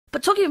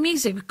But talking of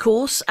music, of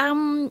course,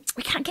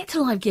 we can't get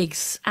to live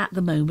gigs at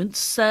the moment.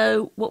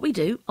 So what we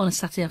do on a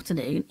Saturday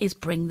afternoon is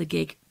bring the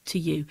gig to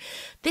you.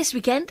 This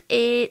weekend,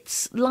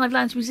 it's live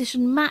lounge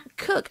musician Matt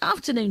Cook.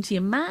 Afternoon to you,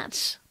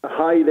 Matt.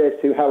 Hi there,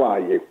 Sue. How are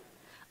you?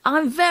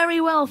 I'm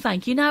very well,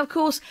 thank you. Now, of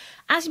course,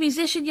 as a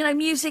musician,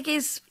 music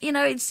is,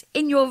 it's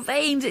in your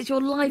veins, it's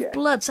your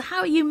lifeblood. So how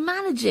are you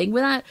managing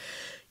without,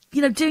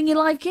 doing your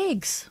live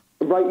gigs?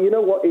 Right, you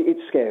know what? It's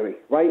scary,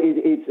 right?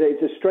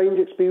 It's a strange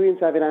experience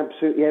having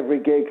absolutely every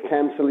gig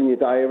cancel in your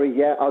diary.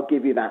 Yeah, I'll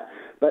give you that.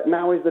 But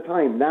now is the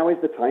time. Now is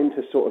the time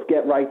to sort of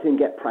get writing,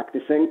 get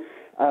practicing.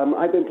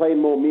 I've been playing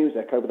more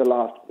music over the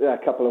last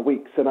couple of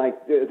weeks than I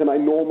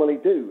normally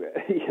do.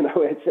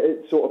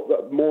 It's sort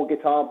of more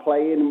guitar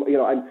playing.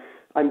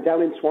 I'm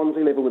down in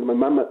Swansea living with my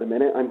mum at the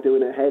minute. I'm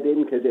doing a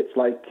head-in because it's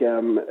like,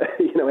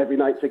 every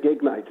night's a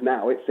gig night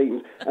now, it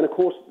seems. And, of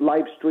course,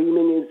 live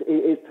streaming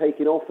is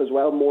taking off as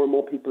well. More and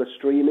more people are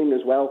streaming as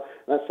well.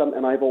 That's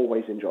something I've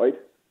always enjoyed.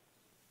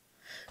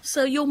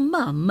 So your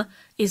mum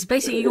is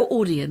basically your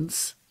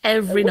audience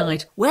every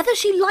night, whether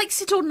she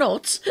likes it or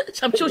not.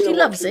 I'm sure she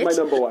loves it. She's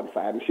my number one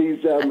fan. She's,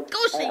 of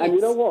course she is. And you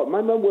know what?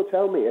 My mum will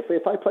tell me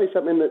if I play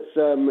something that's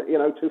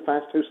too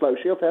fast, too slow.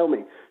 She'll tell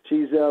me.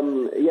 She's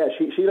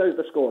she knows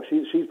the score.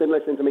 She's been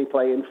listening to me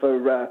playing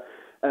for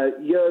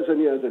years and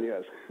years and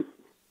years.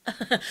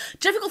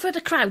 Difficult for her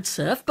to crowd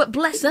surf, but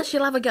bless her,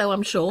 she'll have a go,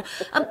 I'm sure.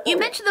 You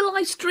mentioned the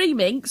live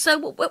streaming,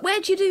 so where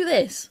do you do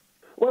this?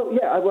 Well,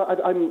 yeah,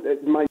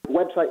 my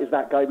website is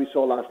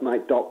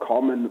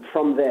thatguywesaw.com, and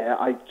from there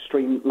I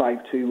stream live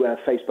to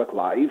Facebook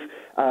Live.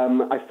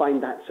 I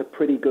find that's a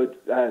pretty good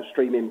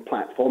streaming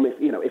platform.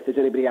 If there's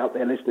anybody out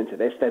there listening to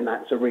this, then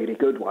that's a really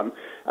good one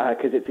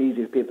because it's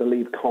easy for people to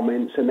leave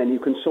comments, and then you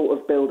can sort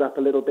of build up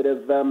a little bit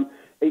of a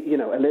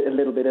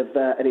little bit of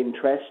an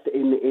interest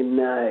in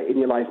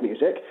your live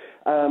music.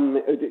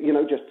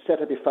 Just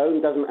set up your phone.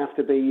 It doesn't have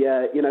to be,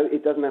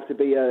 it doesn't have to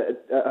be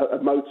a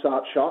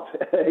Mozart shot.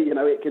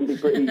 It can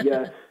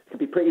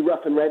be pretty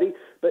rough and ready.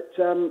 But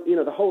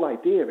the whole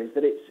idea is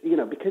that it's,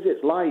 because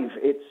it's live,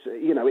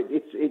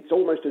 it's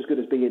almost as good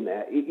as being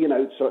there.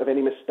 Sort of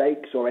any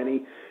mistakes or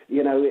any,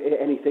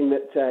 anything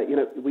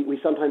that we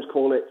sometimes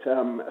call it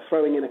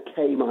throwing in a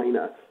K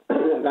minor.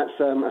 That's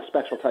a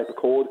special type of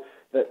chord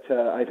that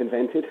I've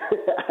invented,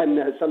 and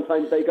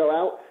sometimes they go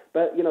out.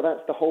 But,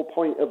 that's the whole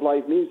point of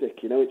live music.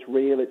 It's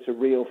real, it's a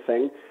real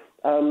thing.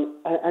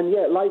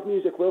 Live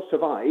music will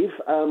survive.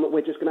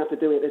 We're just going to have to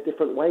do it a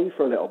different way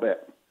for a little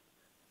bit.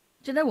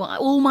 Do you know what?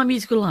 All my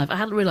musical life, I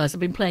hadn't realised I've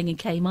been playing in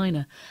K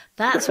minor.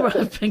 That's where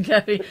I've been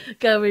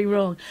going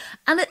wrong.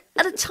 And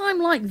at a time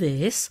like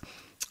this,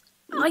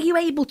 are you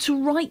able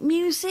to write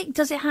music?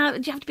 Do you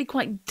have to be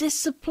quite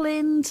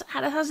disciplined?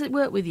 How does it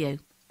work with you?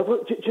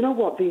 Well, do you know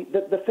what?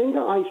 The thing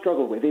that I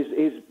struggle with is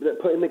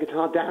putting the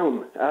guitar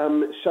down.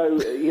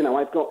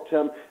 I've got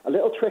a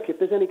little trick. If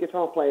there's any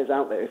guitar players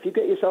out there, if you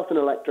get yourself an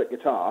electric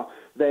guitar,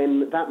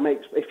 then that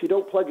makes, if you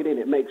don't plug it in,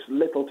 it makes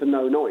little to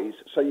no noise.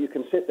 So you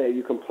can sit there,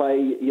 you can play,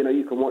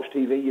 you can watch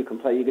TV, you can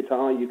play your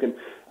guitar, you can,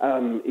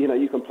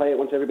 you can play it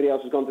once everybody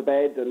else has gone to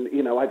bed. And,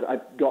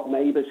 I've got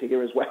neighbours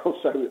here as well,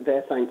 so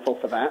they're thankful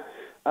for that.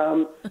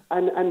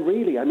 And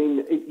really, I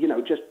mean,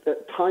 just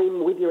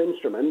time with your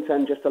instrument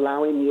and just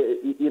allowing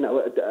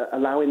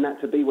allowing that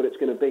to be what it's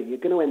going to be, you're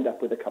going to end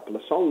up with a couple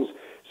of songs.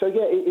 So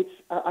yeah,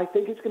 I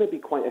think it's going to be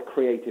quite a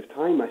creative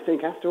time. I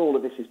think after all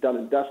of this is done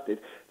and dusted,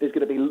 there's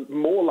going to be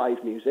more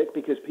live music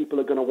because people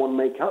are going to want to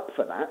make up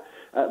for that,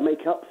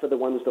 make up for the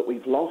ones that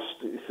we've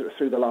lost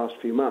through the last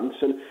few months,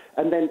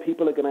 and then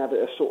people are going to have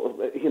a sort of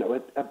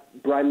a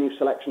brand new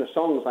selection of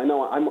songs. I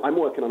know I'm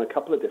working on a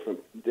couple of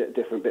different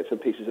bits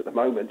and pieces at the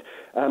moment.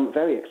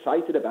 Very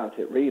excited about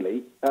it,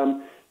 really.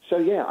 So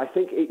yeah, I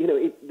think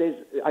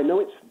I know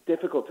it's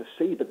difficult to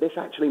see, but this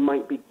actually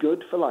might be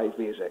good for live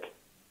music.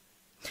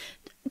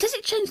 Does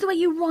it change the way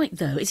you write,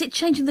 though? Is it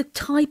changing the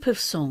type of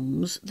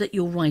songs that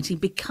you're writing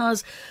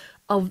because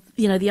of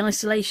the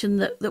isolation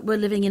that we're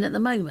living in at the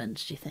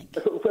moment? Do you think?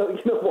 Well,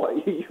 you know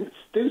what, you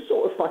do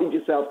sort of find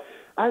yourself.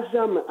 As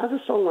a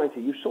songwriter,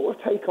 you sort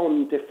of take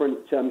on different,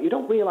 you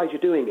don't realise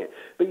you're doing it,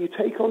 but you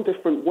take on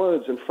different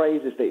words and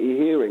phrases that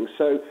you're hearing.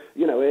 So,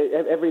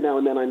 every now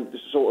and then I'm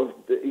sort of,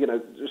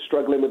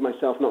 struggling with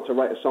myself not to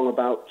write a song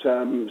about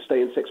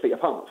staying 6 feet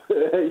apart,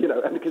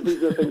 and because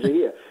these are the things you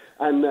hear.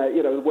 And,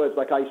 words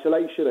like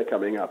isolation are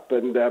coming up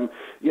and,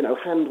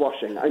 hand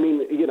washing. I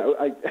mean,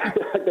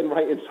 I've been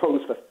writing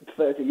songs for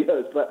 30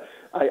 years, but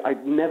I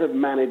never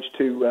managed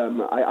to,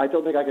 I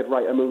don't think I could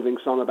write a moving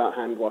song about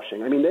hand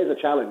washing. I mean, there's a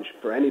challenge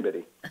for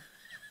anybody.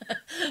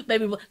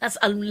 Maybe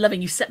I'm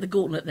loving you set the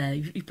gauntlet there.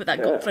 You put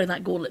that throw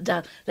that gauntlet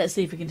down. Let's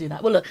see if we can do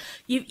that. Well, look,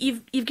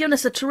 you've given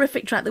us a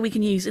terrific track that we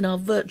can use in our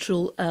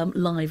virtual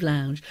live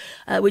lounge,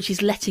 which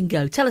is "Letting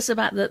Go." Tell us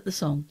about the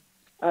song.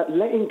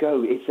 Letting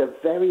Go is a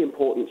very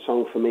important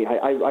song for me.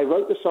 I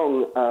wrote the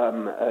song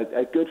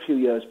a good few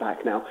years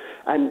back now,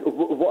 and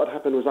what had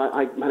happened was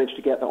I managed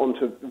to get that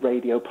onto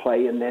radio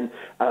play, and then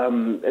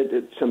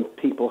some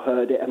people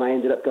heard it, and I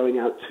ended up going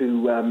out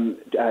to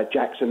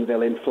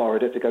Jacksonville in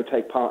Florida to go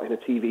take part in a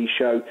TV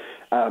show.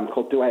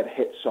 called Do I Have a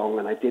Hit Song,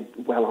 and I did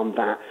well on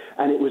that.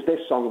 And it was this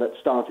song that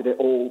started it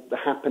all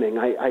happening.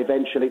 I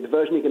eventually, the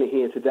version you're going to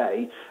hear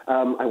today,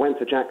 I went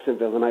to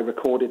Jacksonville and I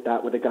recorded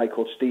that with a guy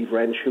called Steve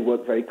Wrench, who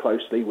worked very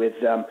closely with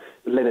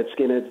Lynyrd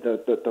Skynyrd,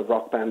 the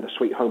rock band, the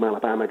Sweet Home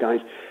Alabama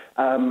guys.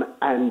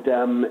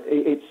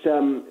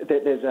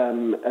 There's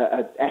an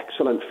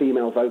excellent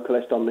female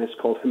vocalist on this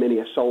called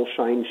Herminia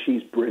Soulshine.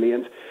 She's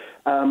brilliant.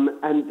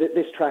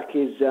 This track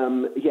is,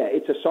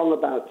 it's a song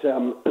about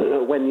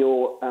when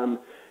you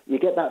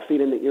get that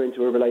feeling that you're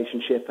into a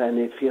relationship and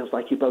it feels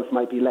like you both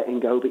might be letting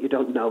go, but you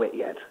don't know it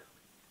yet.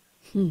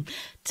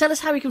 Tell us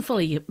how we can follow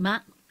you,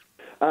 Matt.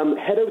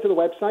 Head over to the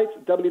website,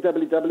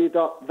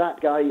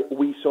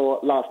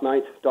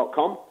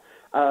 www.thatguywesawlastnight.com.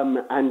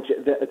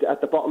 At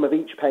the bottom of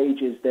each page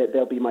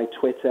there'll be my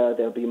Twitter,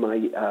 there'll be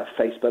my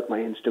Facebook, my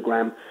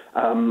Instagram.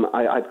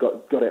 I've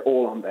got it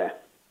all on there.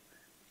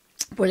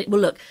 Brilliant.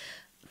 Well, look,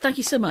 thank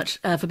you so much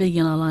for being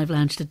in our live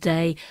lounge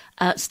today.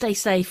 Stay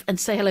safe and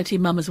say hello to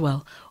your mum as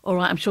well. All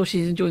right, I'm sure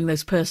she's enjoying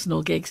those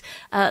personal gigs.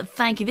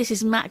 Thank you. This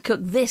is Matt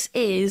Cook. This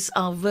is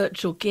our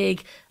virtual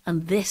gig,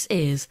 and this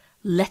is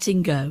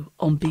Letting Go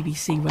on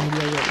BBC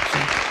Radio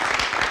Wiltshire.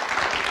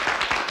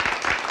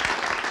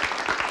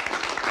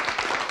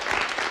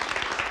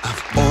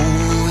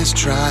 Always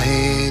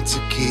tried to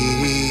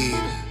keep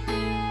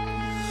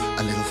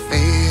a little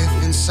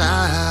faith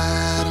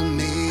inside of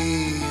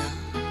me,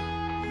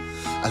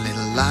 a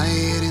little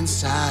light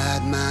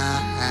inside my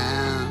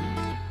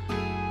hand,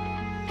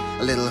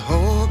 a little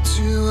hope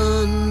to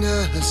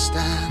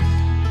understand,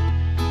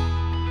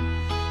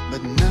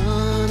 but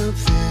none of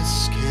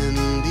this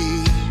can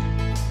be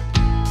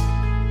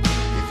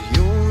if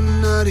you're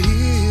not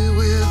here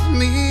with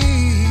me.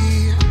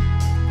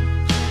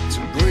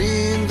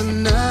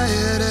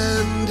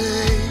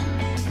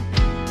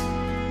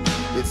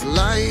 It's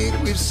light,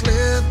 we've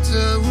slipped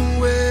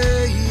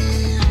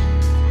away,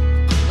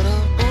 but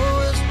I'll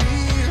always be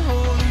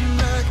holding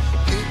back,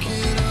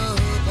 picking up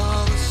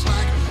all the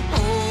slack,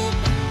 hope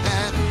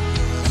that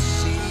you'll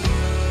see.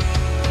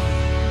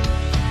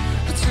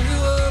 The two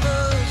of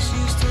us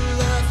used to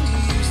laugh, we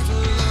used to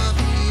love,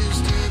 we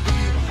used to be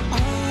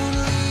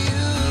only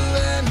you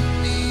and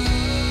me.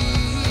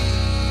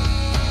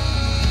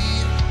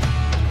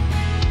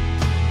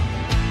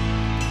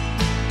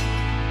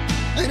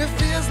 And it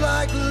feels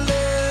like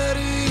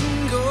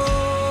letting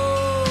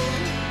go.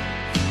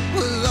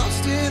 We're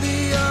lost in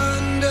the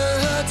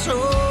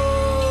undertow.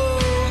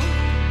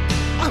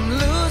 I'm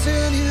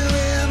losing you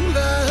in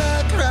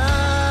the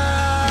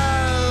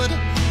crowd. The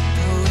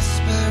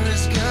whisper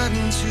has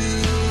gotten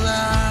too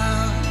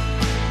loud.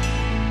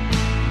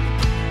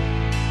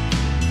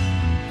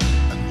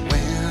 And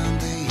when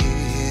the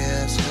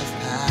years have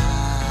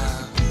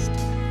passed,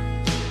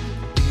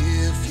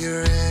 if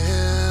you're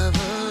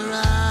ever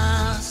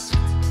asked,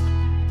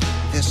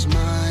 this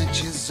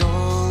much is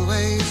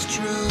always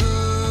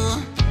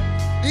true.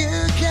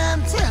 You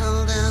can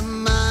tell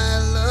them I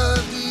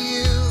love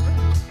you,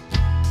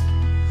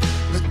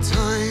 but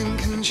time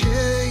can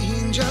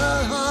change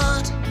our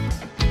heart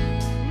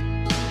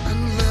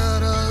and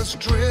let us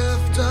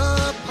drift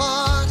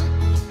apart.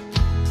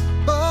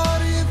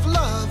 But if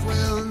love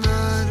will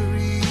not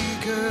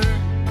recur,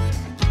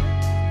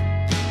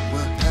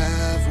 we'll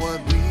have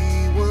what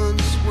we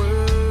once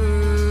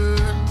were.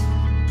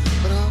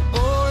 But I'll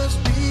always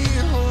be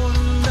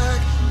holding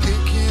back,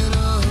 picking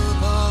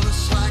up all the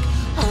slack,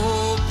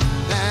 hope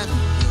that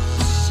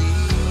you'll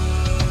see.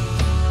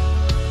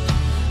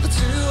 The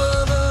two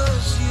of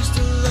us used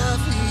to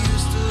laugh, we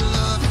used to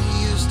love, we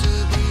used to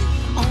be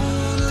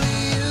only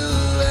you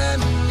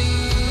and me.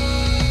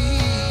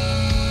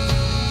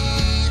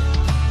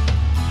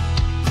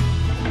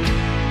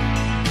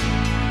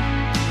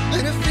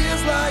 And it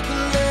feels like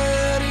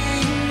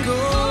letting go.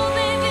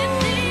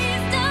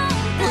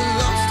 We're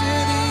lost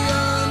in the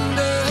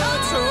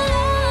undertow.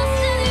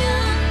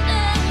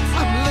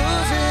 I'm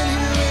losing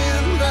you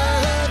in the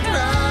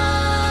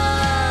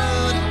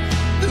crowd.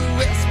 The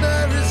whisper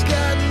has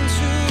gotten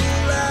too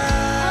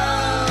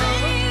loud,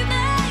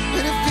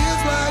 and it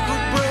feels like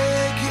we're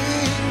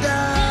breaking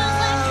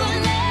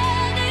down.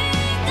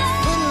 The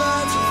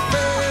footlights are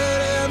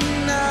fading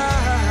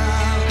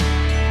now.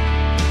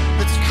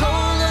 It's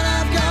cold and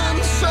I've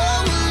gotten so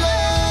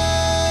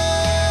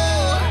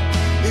low.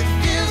 It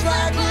feels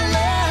like we're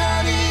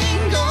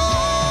letting go.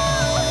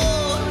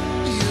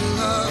 You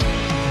love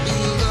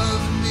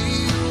me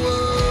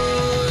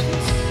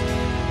once.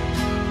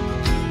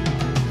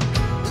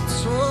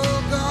 It's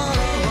all gone.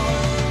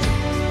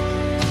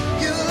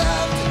 You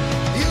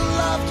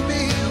loved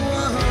me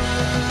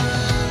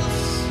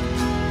once.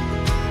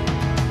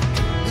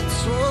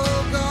 It's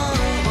all gone.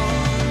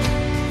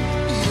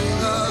 You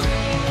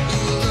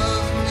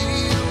love me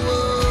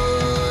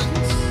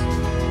once.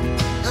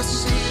 I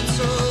see it's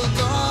all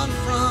gone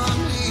from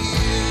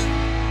here,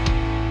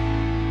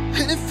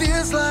 and it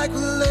feels like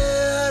we're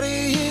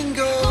letting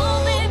go.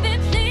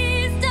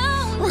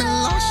 We're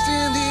lost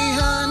in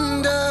the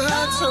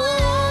undertow.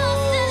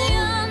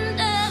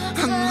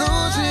 I'm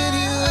losing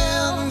you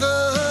in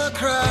the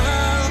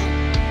crowd.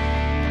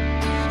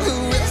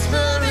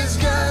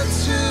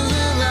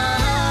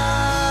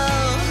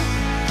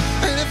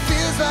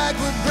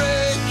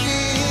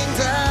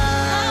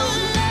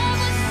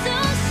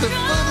 The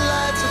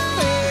footlights are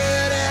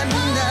fading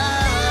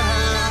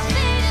now.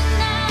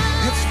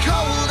 It's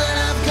cold and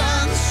I've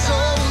gone so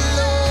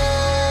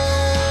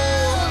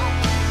low.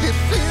 It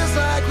feels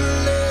like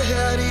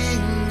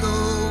letting go.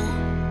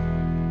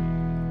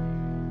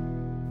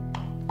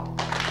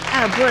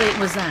 How brilliant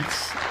was that?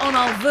 On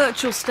our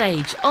virtual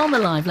stage, on the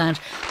Live Lounge.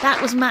 That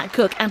was Matt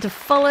Cook, and to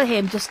follow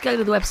him, just go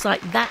to the website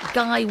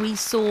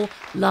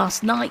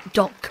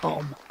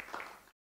thatguywesawlastnight.com.